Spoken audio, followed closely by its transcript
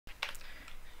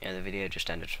yeah, the video just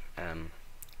ended.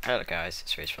 Hello guys,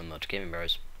 it's Reece from Mod Gaming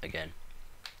Bros again.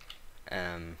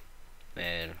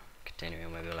 We're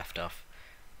continuing where we left off.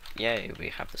 Yay, we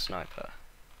have the sniper.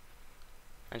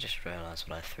 I just realised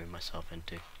what I threw myself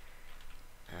into.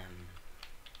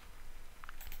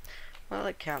 Well,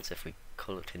 it counts if we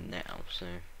call it in now, so...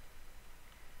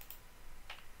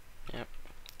 Yep.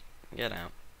 Get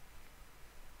out.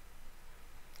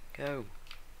 Go.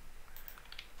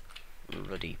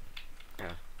 Bloody...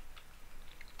 Oh.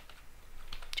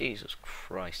 Jesus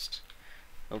Christ.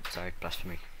 Oh, sorry,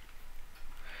 blasphemy.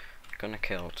 Gonna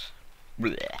killed.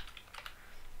 Blech.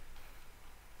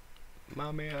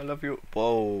 Mommy, I love you.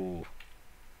 Whoa.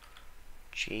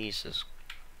 Jesus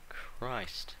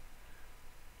Christ.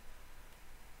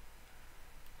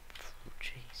 Oh,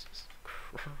 Jesus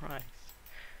Christ.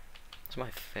 That's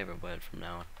my favourite word from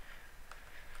now on.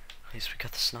 At least we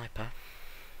got the sniper.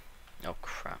 Oh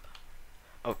crap.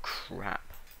 Oh crap.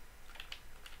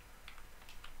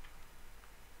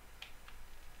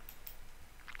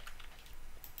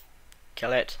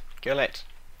 Kill it! Kill it!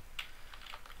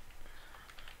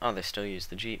 Oh, they still use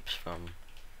the jeeps from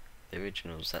the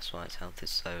originals, that's why its health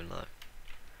is so low.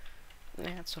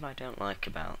 Yeah, that's what I don't like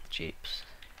about the jeeps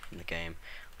in the game.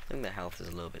 I think their health is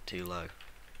a little bit too low.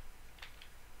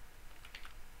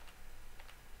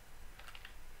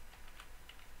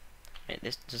 Wait,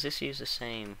 does this use the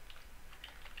same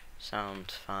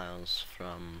sound files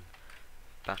from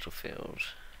Battlefield?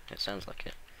 It sounds like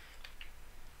it.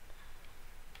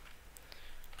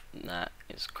 That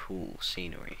is cool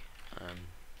scenery.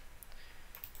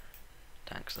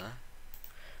 Tanks there.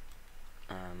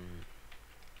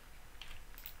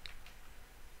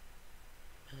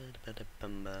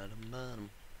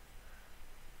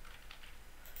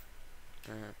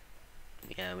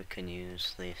 Yeah, we can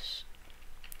use this.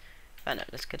 Oh no,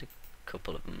 let's get a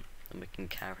couple of them, and we can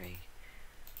carry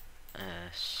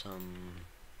some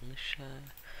militia.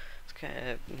 Let's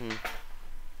get.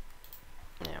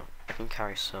 Yeah, I can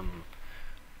carry some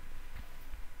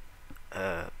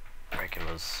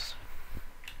regulars.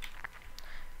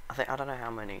 I don't know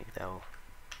how many they'll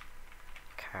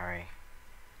carry.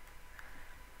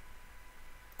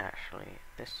 Actually,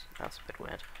 that's a bit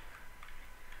weird.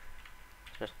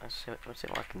 Just let's see what's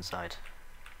it like inside.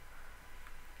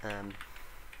 I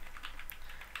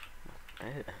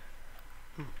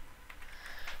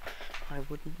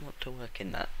wouldn't want to work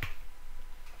in that.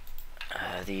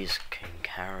 These can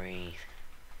carry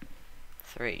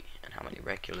 3, and how many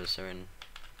regulars are in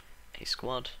a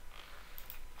squad?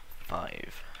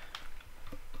 5.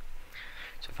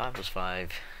 So 5 plus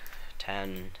 5,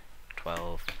 10,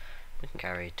 12. We can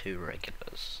carry 2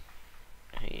 regulars.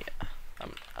 Yeah,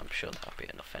 I'm sure that'll be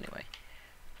enough anyway.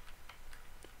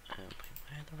 Where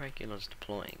are the regulars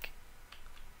deploying?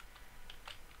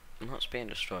 Not being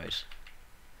destroyed.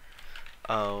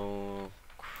 Oh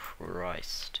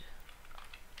Christ.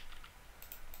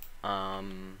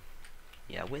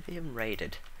 Yeah, with him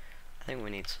raided, I think we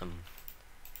need some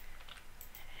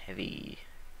heavy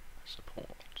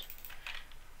support.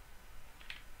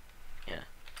 Yeah.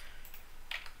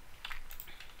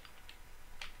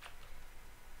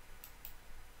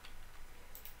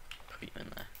 Put you in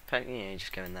there. Yeah,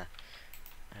 just go in there.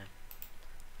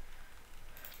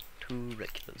 2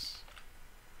 regulars.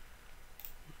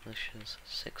 Militias,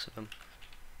 6 of them.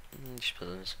 Just put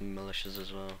in some militias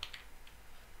as well.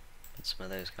 Put some of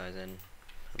those guys in.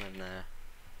 Put them there.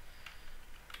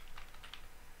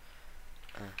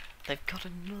 They've got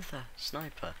another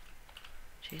sniper.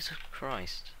 Jesus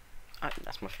Christ.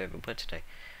 That's my favourite word today.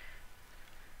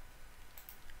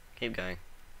 Keep going.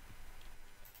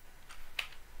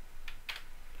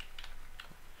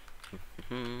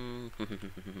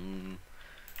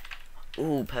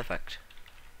 Ooh, perfect.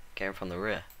 Came from the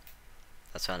rear.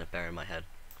 That sounded better in my head.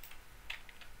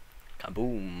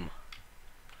 Kaboom!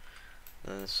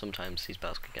 Sometimes these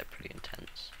battles can get pretty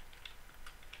intense.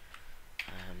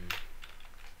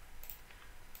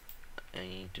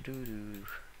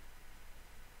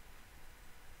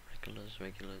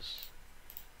 Regulars.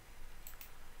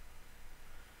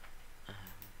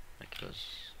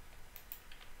 Regulars.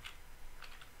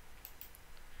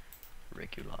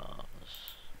 Regulars.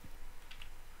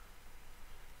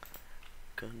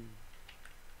 Gun.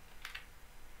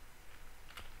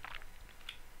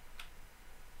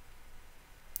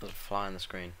 There's a fly on the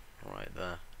screen right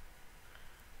there.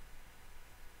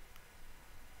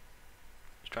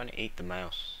 He's trying to eat the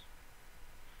mouse.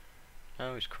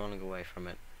 No, he's crawling away from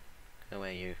it. Go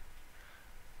away, you.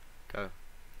 Go.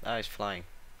 Ah, he's flying.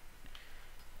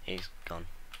 He's gone.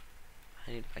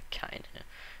 I need a cat in here.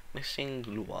 Missing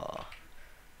lure.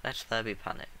 Let there be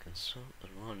panic, and so the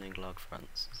warning log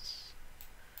fronts.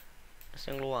 A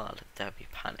single while, let there be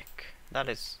panic. That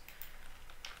is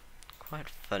quite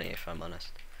funny, if I'm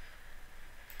honest.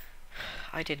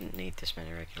 I didn't need this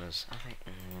many regulars. I think,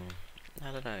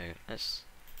 I don't know.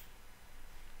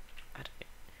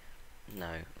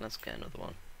 No, let's get another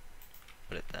one.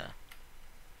 Put it there.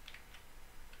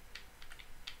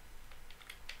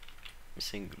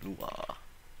 Missing Lua.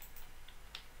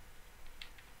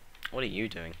 What are you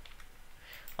doing?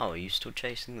 Oh, are you still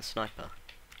chasing the sniper?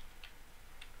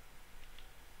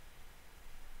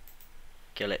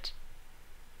 Kill it.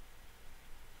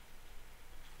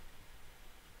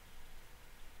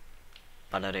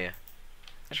 Bad idea.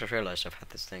 I just realised I've had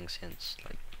this thing since,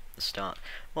 like, the start.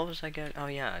 What was I going? Oh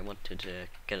yeah, I wanted to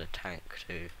get a tank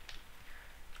to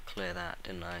clear that,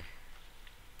 didn't I?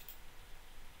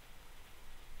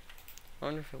 I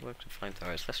wonder if it worked with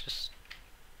flamethrowers. Let's just...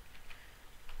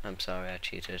 I'm sorry, I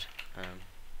cheated.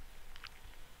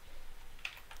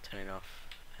 Turning off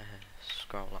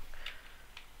scroll lock.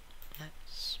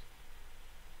 Let's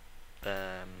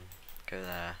go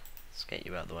there. Let's get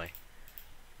you out of the way.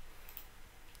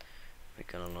 We're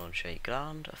gonna launch a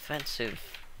ground offensive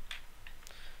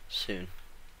soon.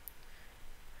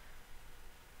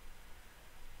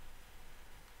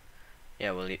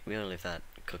 Yeah, we'll leave that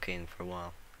cooking for a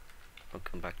while. We'll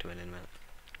come back to it in a minute.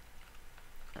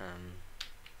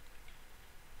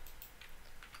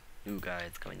 New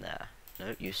guys going there.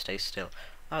 No, you stay still.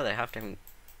 Oh, they have different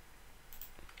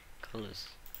colours.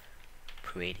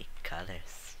 Pretty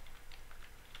colours.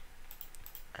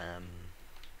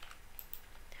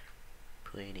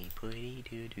 Pretty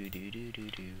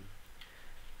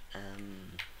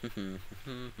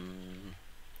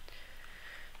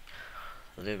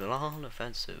do. The long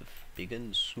offensive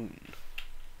begins soon.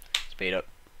 Speed up.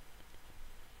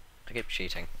 I keep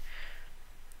cheating.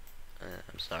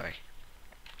 I'm sorry.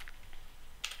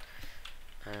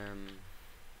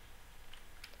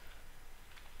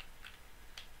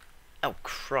 Oh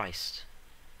Christ.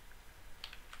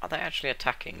 Are they actually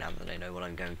attacking now that they know what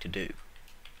I'm going to do?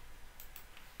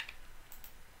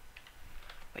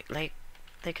 Wait,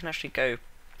 they can actually go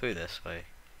through this way.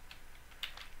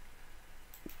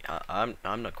 I'm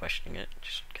not questioning it.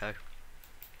 Just go.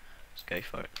 Just go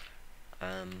for it.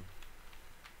 I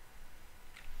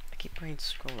keep playing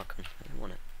scroll lock on. I don't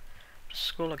want it. What does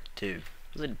scroll lock do?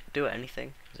 Does it do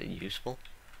anything? Is it useful?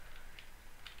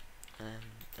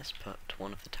 Let's put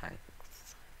one of the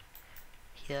tanks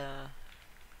here,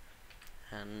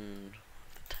 and one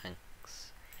of the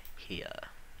tanks here.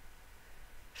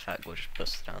 In fact, we'll just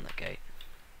bust down that gate.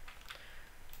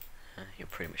 You're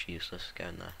pretty much useless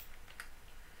going there.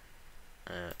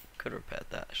 Could have repaired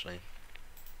that actually.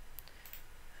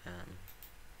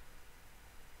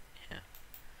 Yeah.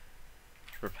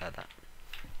 Repair that.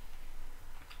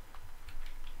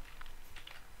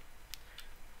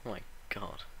 Oh my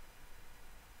god.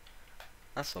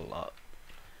 That's a lot.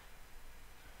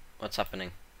 What's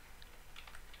happening?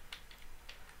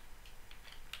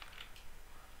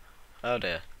 Oh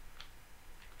dear.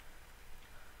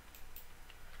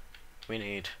 We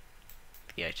need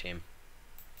the A-team.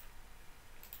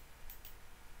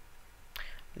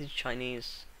 Are these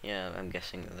Chinese? Yeah, I'm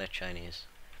guessing that they're Chinese.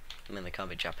 I mean, they can't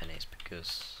be Japanese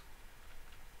because...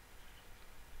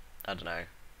 I don't know.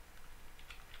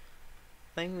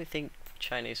 I think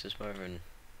Chinese is more of an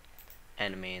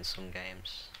enemy in some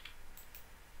games.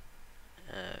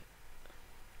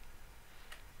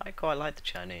 I quite like the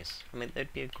Chinese. I mean,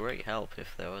 they'd be a great help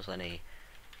if there was any,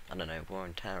 I don't know, war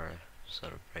and terror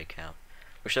sort of breakout.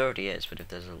 Which there already is, but if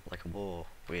there's like a war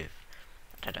with,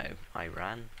 I don't know,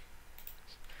 Iran?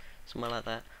 Somewhere like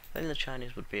that. I think the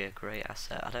Chinese would be a great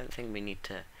asset. I don't think we need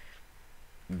to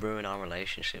ruin our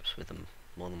relationships with them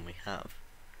more than we have.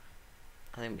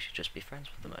 I think we should just be friends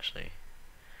with them actually.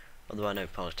 Although I know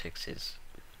politics is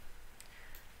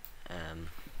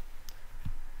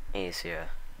easier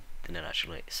than it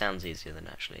actually is. It sounds easier than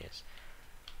it actually is.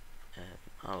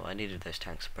 Oh, I needed those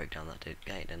tanks to break down that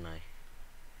gate, didn't I?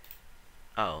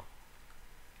 Oh.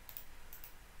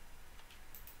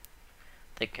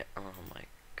 They can. Oh my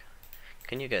god.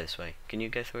 Can you go this way? Can you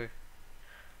go through?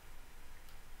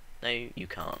 No, you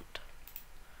can't.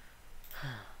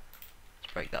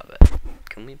 Let's break that bit.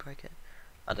 Can we break it?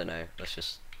 I don't know. Let's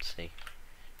just see.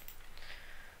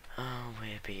 Oh,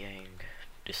 we're being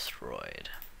destroyed.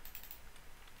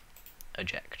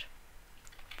 Eject.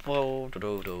 Whoa,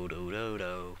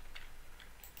 do.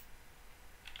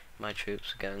 My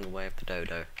troops are going away with the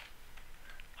dodo.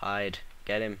 Hide.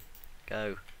 Get him.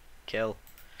 Go. Kill.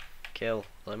 Kill.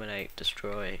 Eliminate.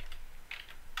 Destroy.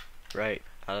 Rape.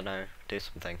 I don't know. Do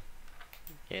something.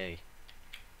 Yay.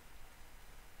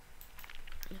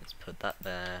 Let's put that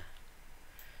there.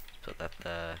 Let's put that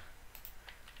there.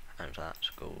 And that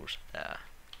goes there.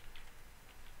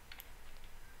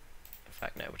 In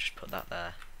fact, no, we'll just put that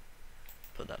there.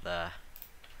 Put that there.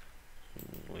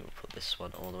 And we will put this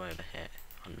one all the way over here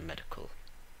on medical.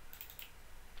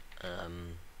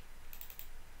 Only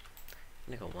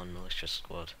got one militia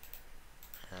squad.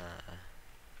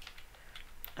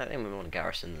 I don't think we want to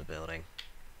garrison the building.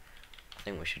 I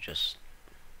think we should just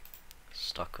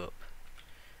stock up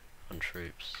on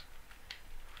troops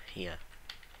here.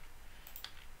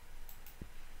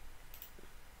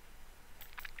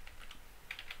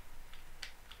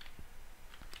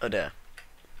 Oh dear.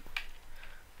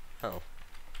 Oh.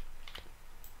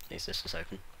 At least this is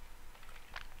open.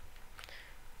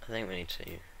 I think we need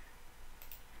to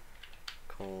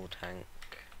call tank.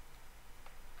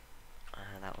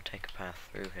 That will take a path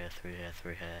through here, through here,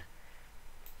 through here,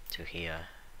 to here.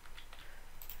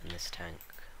 And this tank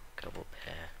go up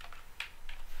here.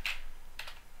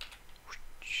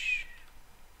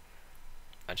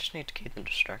 I just need to keep them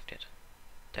distracted,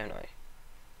 don't I?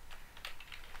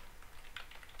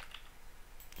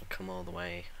 I'll come all the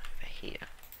way over here.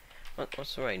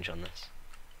 What's the range on this?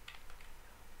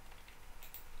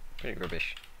 Pretty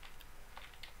rubbish.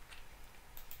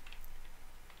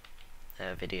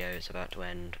 Video is about to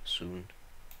end soon.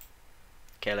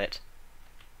 Kill it.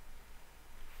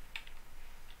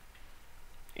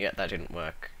 Yeah, that didn't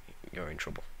work. You're in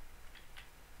trouble.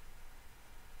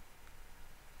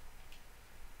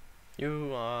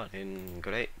 You are in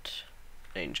great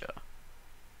danger.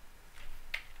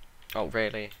 Oh,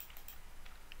 really?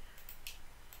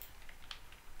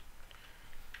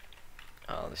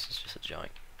 Oh, this is just a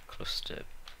giant cluster.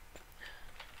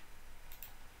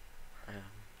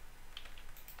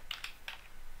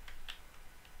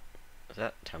 Is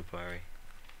that temporary?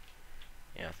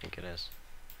 Yeah, I think it is.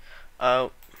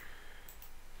 Oh.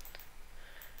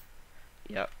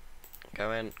 Yep.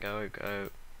 Go in, go.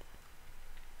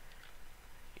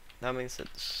 That means that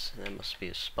there must be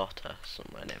a spotter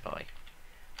somewhere nearby.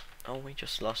 Oh, we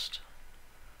just lost.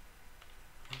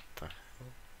 What the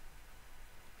hell?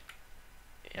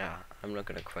 Yeah, I'm not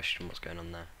gonna question what's going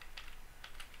on there.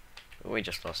 But we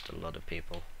just lost a lot of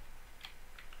people.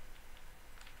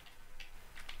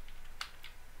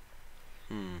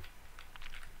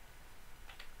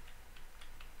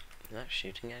 Is that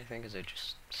shooting anything? Is it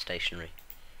just stationary?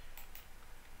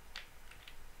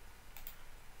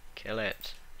 Kill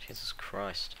it. Jesus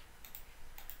Christ.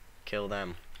 Kill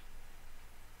them.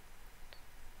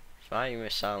 Fire your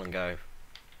missile and go.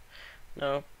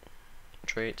 No.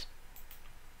 Retreat.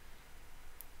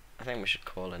 I think we should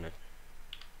call in a...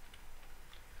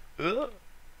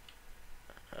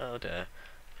 Oh dear.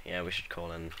 Yeah, we should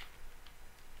call in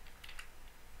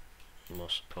more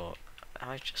support.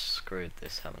 I just screwed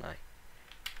this, haven't I?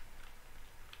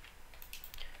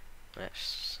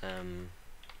 Let's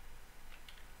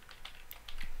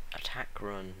attack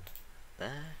run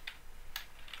there,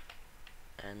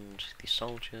 and the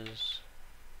soldiers.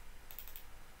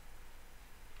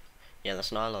 Yeah,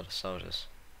 that's not a lot of soldiers.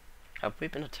 Have we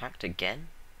been attacked again?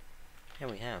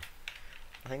 Yeah, we have.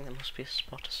 I think there must be a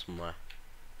spotter somewhere.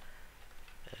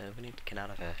 We need to get out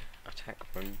of here. Attack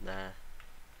run there.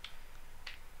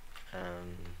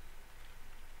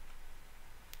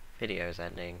 Video's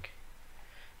ending.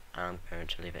 I'm going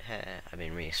to leave it here. I've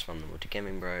been Reece from the Multi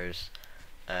Gaming Bros.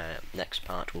 Next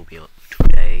part will be up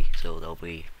today, so there'll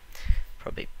be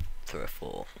probably 3 or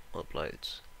 4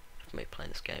 uploads of me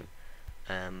playing this game.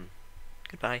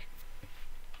 Goodbye.